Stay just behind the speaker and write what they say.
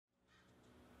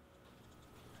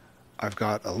I've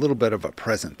got a little bit of a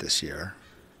present this year.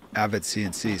 Avid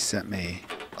CNC sent me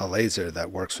a laser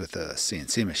that works with a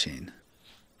CNC machine.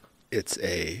 It's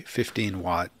a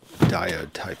 15-watt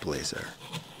diode type laser,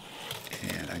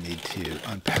 and I need to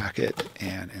unpack it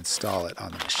and install it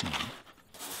on the machine.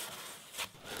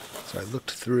 So I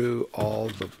looked through all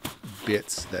the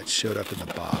bits that showed up in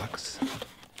the box.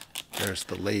 There's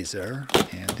the laser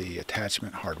and the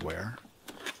attachment hardware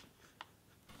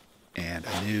and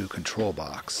a new control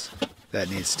box that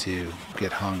needs to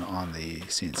get hung on the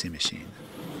CNC machine.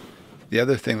 The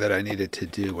other thing that I needed to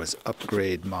do was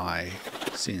upgrade my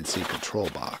CNC control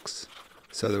box.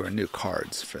 So there were new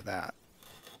cards for that.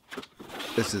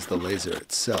 This is the laser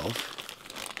itself.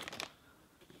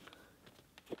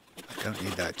 I don't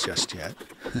need that just yet.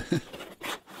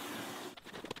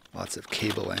 Lots of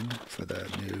cabling for the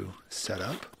new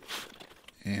setup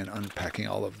and unpacking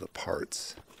all of the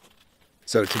parts.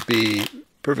 So to be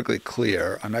perfectly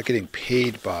clear, I'm not getting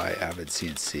paid by Avid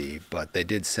CNC, but they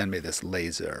did send me this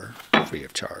laser free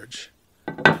of charge.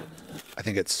 I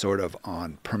think it's sort of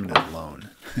on permanent loan.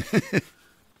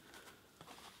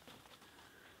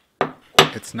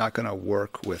 It's not going to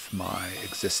work with my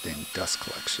existing dust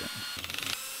collection.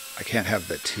 I can't have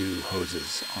the two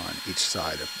hoses on each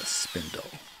side of the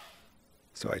spindle.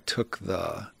 So I took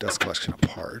the dust collection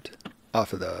apart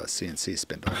off of the CNC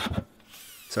spindle,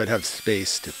 so I'd have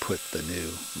space to put the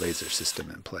new laser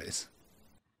system in place.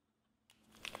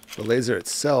 The laser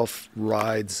itself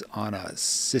rides on a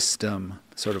system,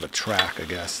 sort of a track, I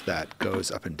guess, that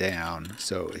goes up and down,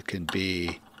 so it can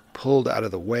be pulled out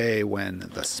of the way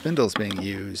when the spindle is being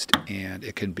used, and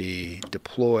it can be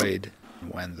deployed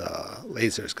when the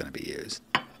laser is going to be used.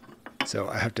 So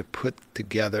I have to put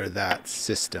together that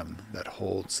system that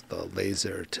holds the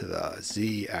laser to the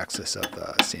Z-axis of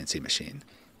the CNC machine.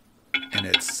 And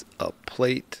it's a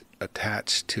plate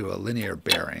attached to a linear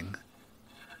bearing,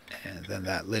 and then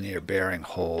that linear bearing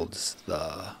holds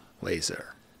the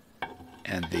laser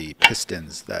and the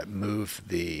pistons that move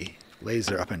the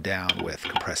laser up and down with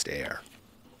compressed air.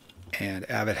 And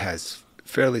Avid has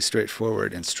fairly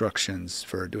straightforward instructions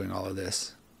for doing all of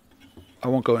this. I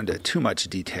won't go into too much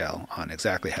detail on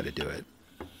exactly how to do it.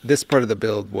 This part of the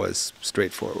build was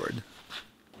straightforward.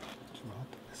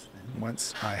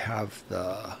 Once I have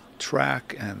the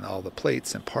track and all the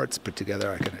plates and parts put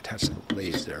together, I can attach the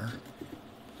laser.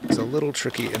 It's a little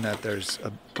tricky in that there's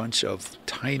a bunch of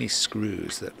tiny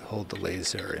screws that hold the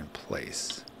laser in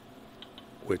place,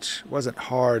 which wasn't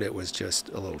hard, it was just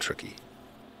a little tricky.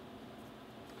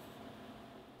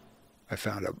 I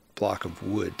found a block of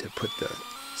wood to put the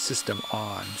system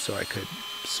on so I could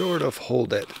sort of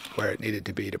hold it where it needed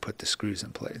to be to put the screws in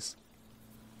place.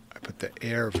 I put the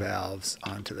air valves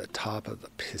onto the top of the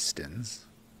pistons.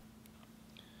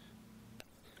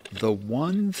 The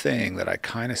one thing that I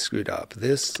kind of screwed up,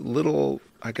 this little,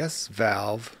 I guess,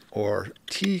 valve or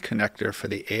T connector for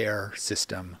the air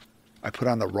system, I put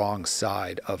on the wrong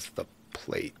side of the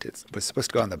plate. It was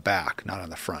supposed to go on the back, not on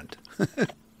the front.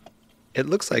 It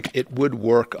looks like it would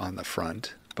work on the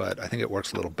front, but I think it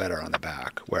works a little better on the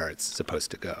back where it's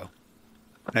supposed to go.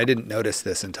 And I didn't notice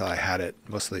this until I had it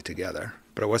mostly together,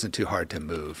 but it wasn't too hard to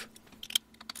move.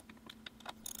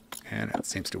 And it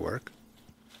seems to work.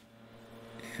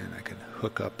 And I can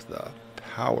hook up the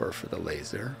power for the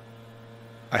laser.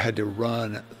 I had to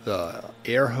run the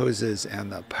air hoses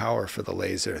and the power for the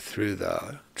laser through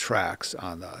the tracks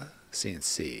on the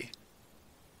CNC.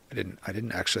 I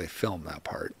didn't actually film that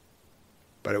part,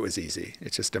 but it was easy.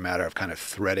 It's just a matter of kind of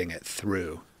threading it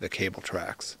through the cable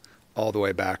tracks all the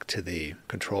way back to the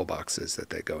control boxes that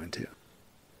they go into.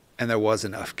 And there was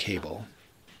enough cable.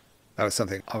 That was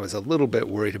something I was a little bit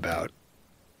worried about,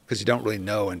 because you don't really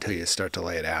know until you start to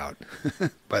lay it out.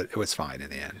 But it was fine in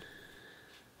the end.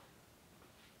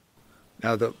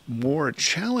 Now, the more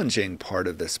challenging part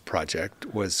of this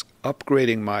project was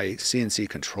upgrading my CNC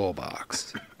control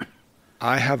box.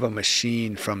 I have a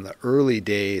machine from the early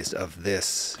days of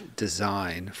this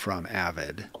design from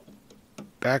Avid.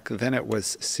 Back then it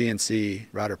was CNC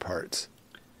Router Parts.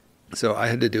 So I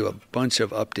had to do a bunch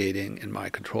of updating in my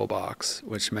control box,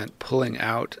 which meant pulling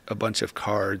out a bunch of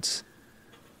cards,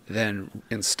 then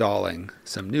installing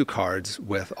some new cards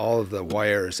with all of the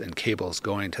wires and cables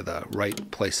going to the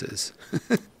right places.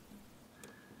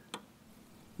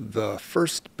 The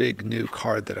first big new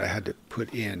card that I had to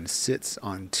put in sits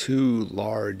on two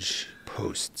large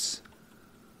posts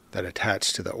that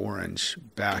attach to the orange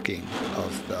backing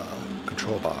of the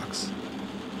control box.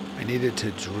 I needed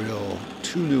to drill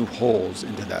two new holes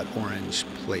into that orange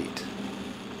plate,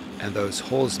 and those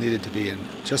holes needed to be in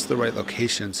just the right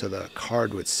location so the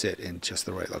card would sit in just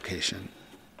the right location.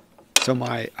 So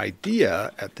my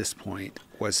idea at this point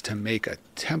was to make a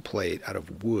template out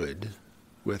of wood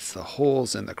with the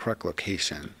holes in the correct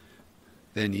location,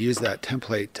 then use that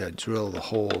template to drill the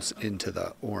holes into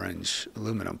the orange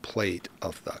aluminum plate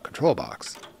of the control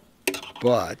box.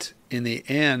 But in the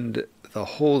end, the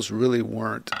holes really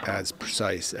weren't as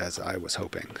precise as I was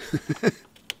hoping.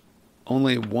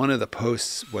 Only one of the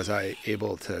posts was I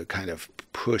able to kind of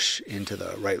push into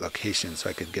the right location so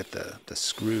I could get the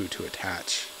screw to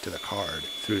attach to the card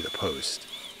through the post.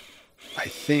 I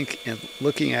think in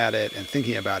looking at it and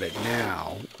thinking about it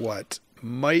now, what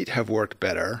might have worked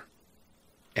better,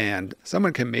 and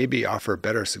someone can maybe offer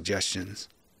better suggestions,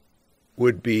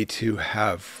 would be to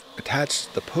have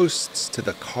attached the posts to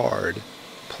the card,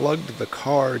 plugged the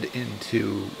card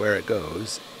into where it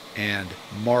goes, and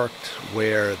marked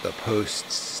where the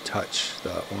posts touch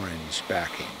the orange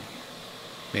backing,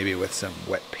 maybe with some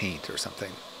wet paint or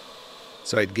something.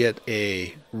 So I'd get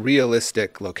a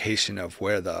realistic location of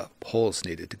where the holes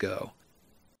needed to go.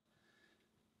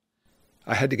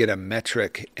 I had to get a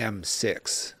metric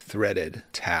M6 threaded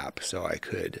tap so I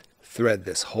could thread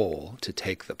this hole to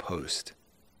take the post.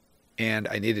 And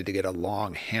I needed to get a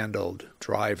long-handled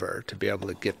driver to be able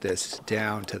to get this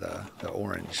down to the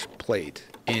orange plate,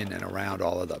 in and around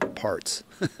all of the parts.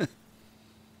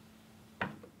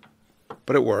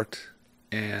 But it worked,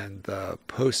 and the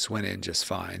posts went in just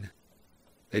fine.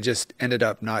 They just ended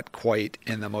up not quite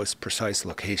in the most precise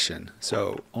location,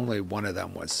 so only one of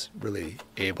them was really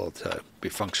able to be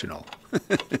functional.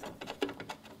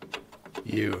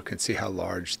 You can see how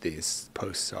large these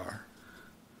posts are.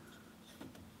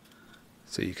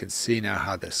 So you can see now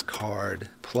how this card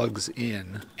plugs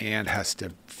in and has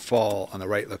to fall on the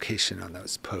right location on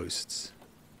those posts.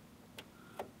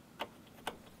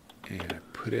 And I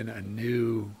put in a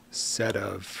new set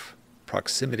of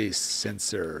proximity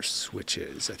sensor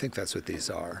switches. I think that's what these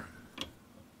are.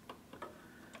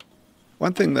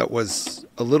 One thing that was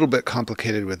a little bit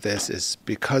complicated with this is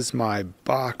because my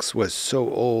box was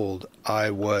so old, I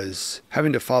was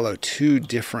having to follow two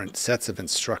different sets of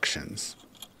instructions.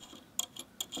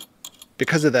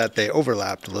 Because of that, they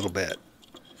overlapped a little bit.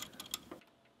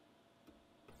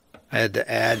 I had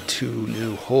to add 2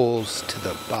 new holes to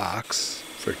the box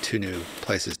for 2 new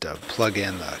places to plug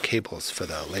in the cables for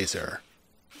the laser.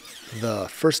 The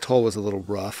first hole was a little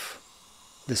rough.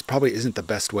 This probably isn't the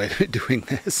best way of doing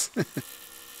this,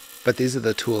 but these are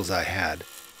the tools I had.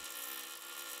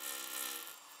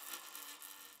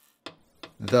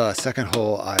 The second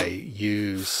hole I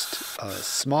used a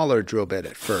smaller drill bit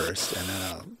at first, and then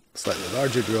a slightly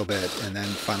larger drill bit, and then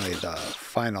finally the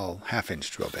final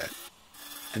 1/2-inch drill bit.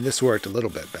 And this worked a little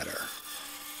bit better,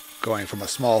 going from a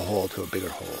small hole to a bigger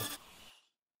hole.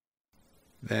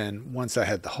 Then once I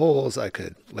had the holes, I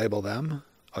could label them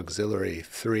auxiliary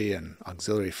 3 and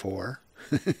auxiliary 4,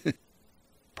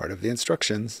 part of the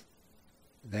instructions.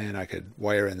 Then I could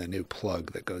wire in the new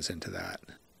plug that goes into that.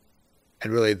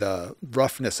 And really the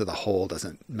roughness of the hole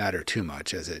doesn't matter too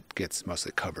much as it gets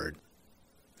mostly covered.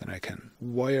 Then I can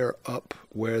wire up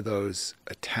where those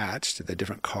attach to the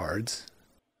different cards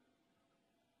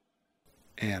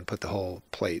and put the whole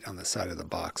plate on the side of the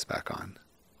box back on.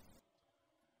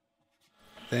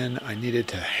 Then I needed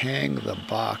to hang the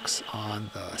box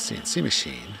on the CNC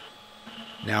machine.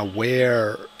 Now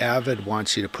where Avid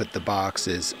wants you to put the box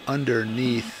is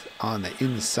underneath on the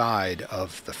inside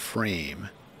of the frame.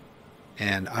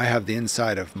 And I have the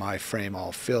inside of my frame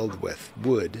all filled with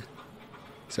wood,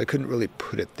 so I couldn't really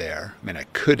put it there. I mean, I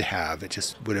could have, it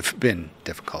just would have been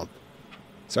difficult.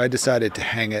 So I decided to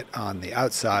hang it on the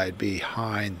outside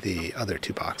behind the other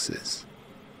 2 boxes.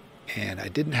 And I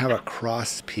didn't have a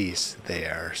cross piece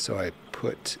there, so I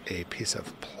put a piece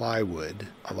of plywood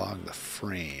along the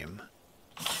frame.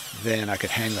 Then I could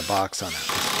hang the box on that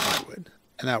piece of plywood,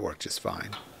 and that worked just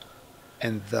fine.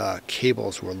 And the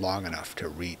cables were long enough to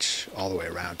reach all the way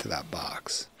around to that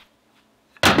box.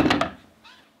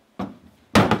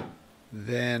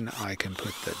 Then I can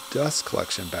put the dust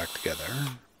collection back together.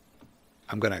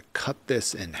 I'm going to cut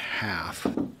this in half.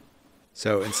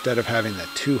 So instead of having the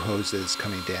 2 hoses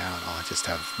coming down, I'll just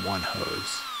have 1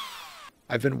 hose.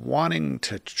 I've been wanting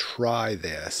to try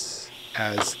this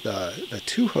as the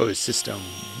 2 hose system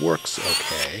works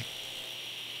okay,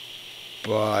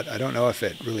 but I don't know if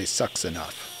it really sucks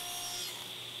enough.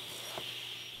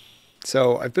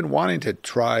 So I've been wanting to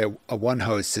try a 1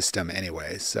 hose system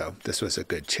anyway, so this was a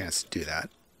good chance to do that.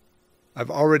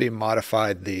 I've already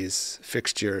modified these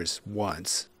fixtures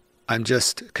once. I'm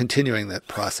just continuing that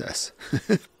process.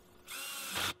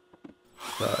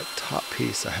 The top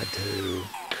piece I had to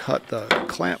cut the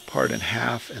clamp part in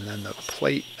half, and then the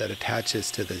plate that attaches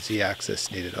to the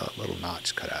Z-axis needed a little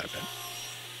notch cut out of it.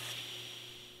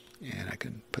 And I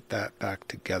can put that back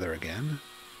together again.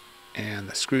 And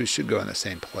the screws should go in the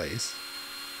same place.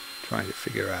 Trying to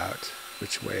figure out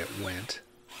which way it went.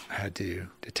 I had to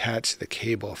detach the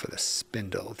cable for the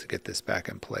spindle to get this back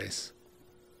in place.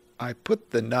 I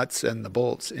put the nuts and the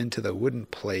bolts into the wooden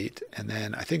plate, and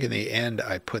then I think in the end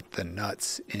I put the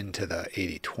nuts into the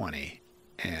 80-20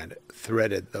 and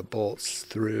threaded the bolts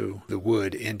through the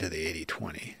wood into the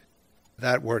 80-20.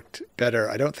 That worked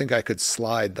better. I don't think I could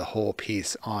slide the whole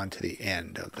piece onto the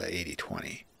end of the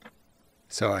 80-20.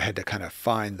 So I had to kind of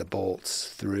find the bolts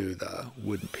through the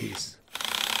wooden piece.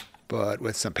 But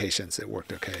with some patience it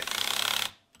worked okay.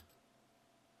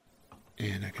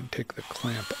 And I can take the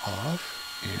clamp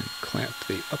off and clamp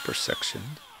the upper section.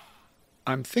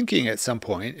 I'm thinking at some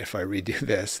point, if I redo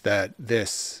this, that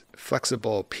this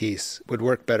flexible piece would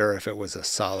work better if it was a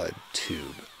solid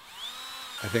tube.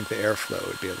 I think the airflow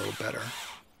would be a little better.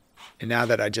 And now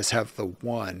that I just have the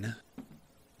one,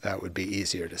 that would be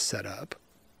easier to set up.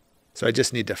 So I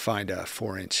just need to find a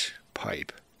 4-inch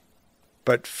pipe.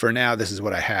 But for now, this is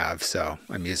what I have, so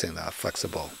I'm using the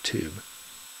flexible tube.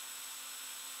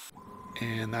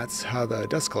 And that's how the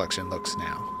dust collection looks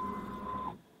now.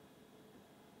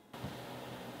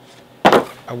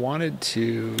 I wanted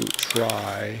to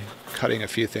try cutting a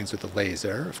few things with the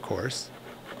laser, of course.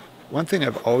 One thing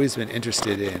I've always been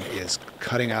interested in is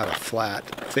cutting out a flat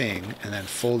thing and then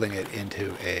folding it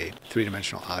into a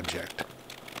three-dimensional object.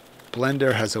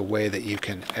 Blender has a way that you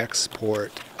can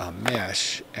export a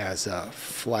mesh as a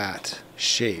flat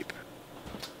shape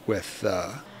with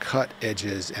the cut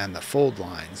edges and the fold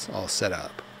lines all set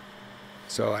up.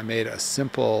 So I made a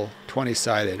simple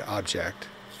 20-sided object,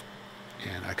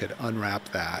 and I could unwrap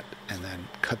that and then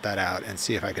cut that out and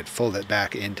see if I could fold it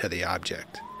back into the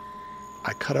object.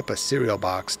 I cut up a cereal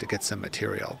box to get some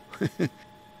material.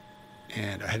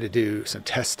 And I had to do some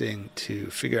testing to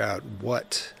figure out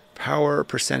what power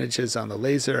percentages on the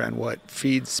laser and what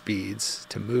feed speeds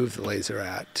to move the laser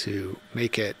at to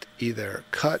make it either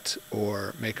cut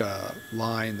or make a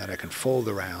line that I can fold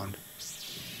around.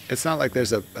 It's not like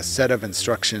there's a set of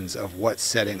instructions of what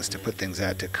settings to put things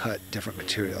at to cut different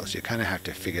materials. You kind of have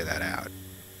to figure that out.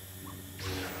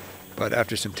 But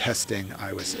after some testing,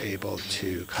 I was able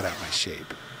to cut out my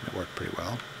shape. It worked pretty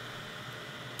well.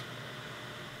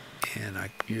 And I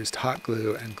used hot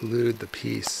glue and glued the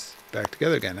piece back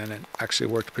together again, and it actually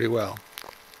worked pretty well.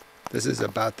 This is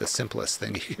about the simplest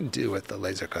thing you can do with the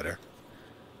laser cutter.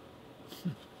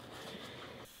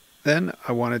 Then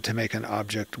I wanted to make an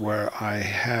object where I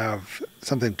have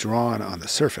something drawn on the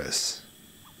surface.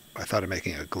 I thought of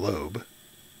making a globe.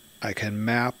 I can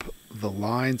map the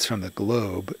lines from the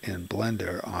globe in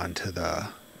Blender onto the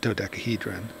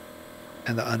dodecahedron,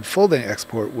 and the unfolding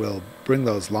export will bring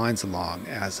those lines along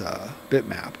as a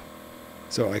bitmap.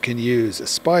 So I can use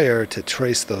Aspire to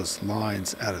trace those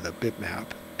lines out of the bitmap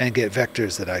and get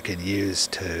vectors that I can use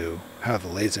to have the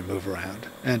laser move around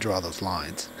and draw those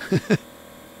lines.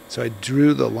 So I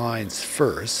drew the lines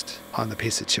first on the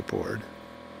piece of chipboard.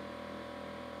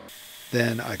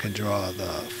 Then I can draw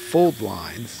the fold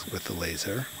lines with the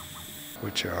laser,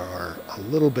 which are a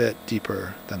little bit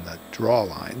deeper than the draw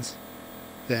lines.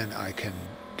 Then I can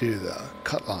do the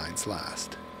cut lines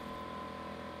last.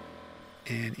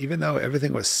 And even though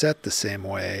everything was set the same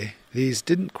way, these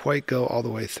didn't quite go all the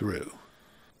way through.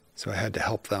 So I had to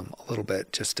help them a little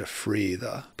bit just to free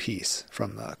the piece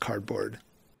from the cardboard.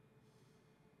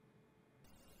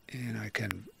 And I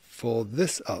can fold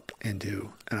this up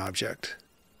into an object.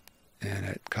 And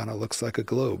it kind of looks like a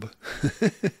globe.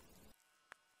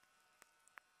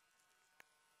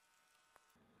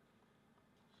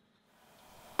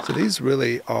 So these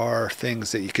really are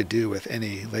things that you could do with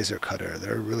any laser cutter.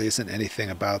 There really isn't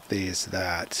anything about these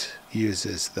that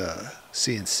uses the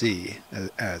CNC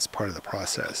as part of the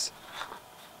process.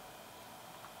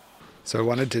 So I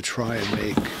wanted to try and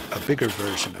make a bigger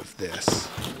version of this.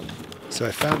 So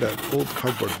I found an old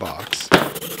cardboard box,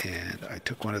 and I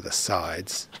took one of the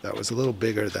sides that was a little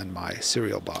bigger than my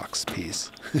cereal box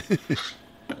piece.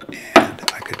 And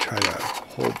I could try to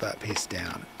hold that piece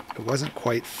down. It wasn't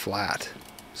quite flat,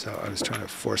 so I was trying to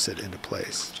force it into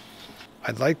place.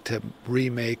 I'd like to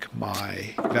remake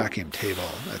my vacuum table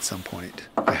at some point.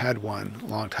 I had one a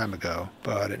long time ago,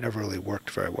 but it never really worked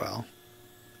very well.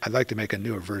 I'd like to make a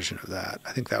newer version of that.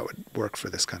 I think that would work for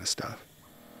this kind of stuff.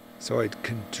 So I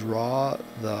can draw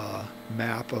the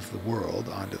map of the world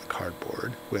onto the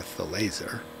cardboard with the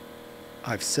laser.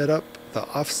 I've set up the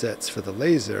offsets for the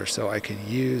laser so I can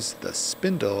use the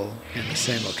spindle in the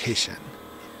same location.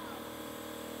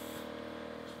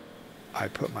 I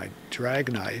put my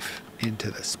drag knife into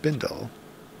the spindle,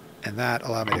 and that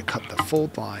allowed me to cut the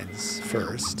fold lines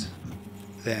first,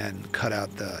 then cut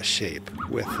out the shape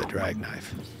with the drag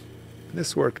knife. And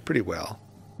this worked pretty well.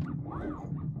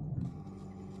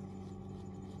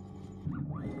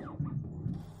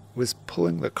 Was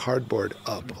pulling the cardboard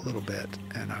up a little bit,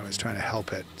 and I was trying to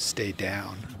help it stay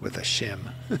down with a shim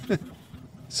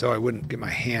so I wouldn't get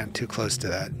my hand too close to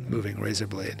that moving razor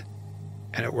blade.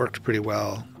 And it worked pretty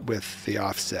well with the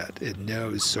offset. It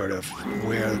knows sort of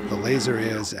where the laser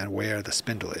is and where the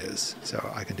spindle is,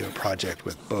 so I can do a project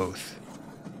with both.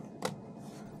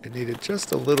 It needed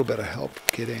just a little bit of help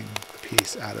getting the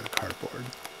piece out of the cardboard.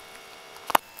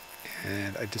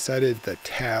 And I decided that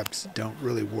tabs don't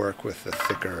really work with the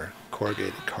thicker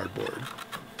corrugated cardboard.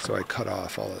 So I cut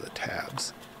off all of the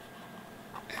tabs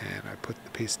and I put the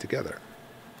piece together.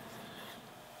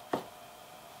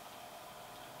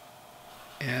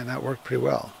 And that worked pretty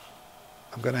well.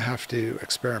 I'm going to have to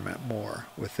experiment more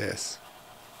with this,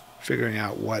 figuring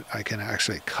out what I can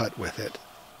actually cut with it.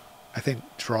 I think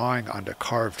drawing onto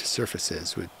carved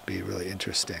surfaces would be really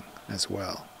interesting as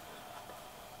well.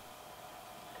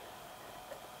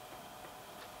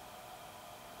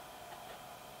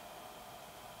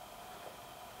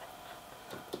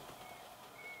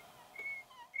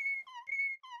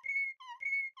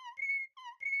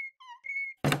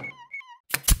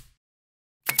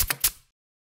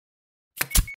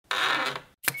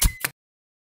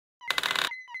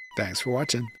 Thanks for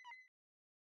watching.